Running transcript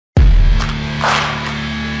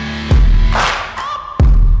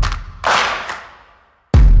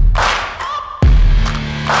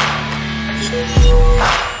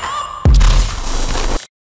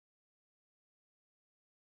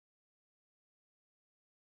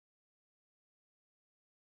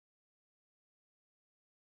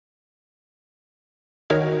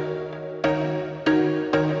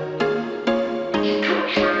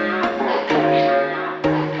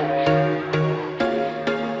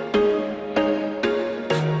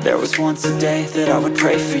There was once a day that I would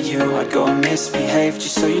pray for you. I'd go and misbehave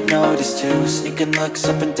just so you'd notice too. Sneaking looks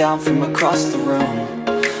up and down from across the room.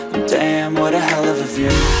 And damn, what a hell of a view.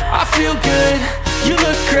 I feel good, you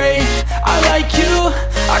look great, I like you,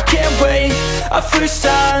 I can't wait. A first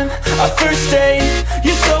time, a first date.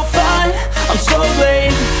 You're so fine, I'm so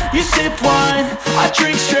late. You sip wine, I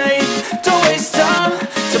drink straight. Don't waste time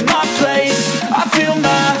to my place. I feel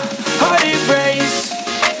my heart erase.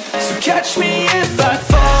 So catch me if I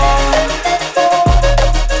fall.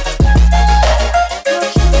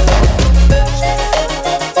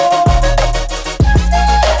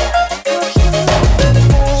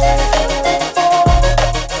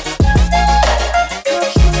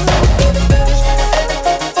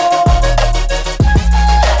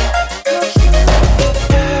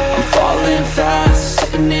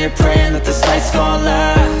 Praying that this night's gonna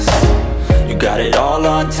last. You got it all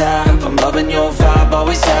on tap, I'm loving your vibe,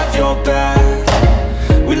 always have your back.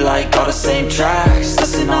 We like all the same tracks,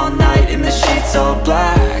 listen all night in the sheets all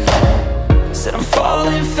black. Said I'm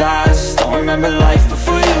falling fast, don't remember life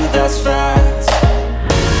before you, that's fact.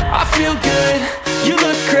 I feel good, you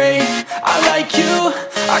look great, I like you,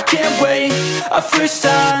 I can't wait. A first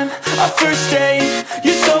time, a first date.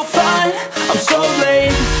 You're so fine, I'm so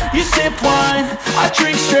late. You sip wine, I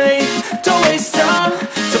drink straight. Don't waste time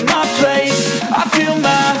to my place. I feel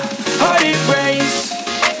my heart erase.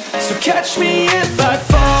 So catch me if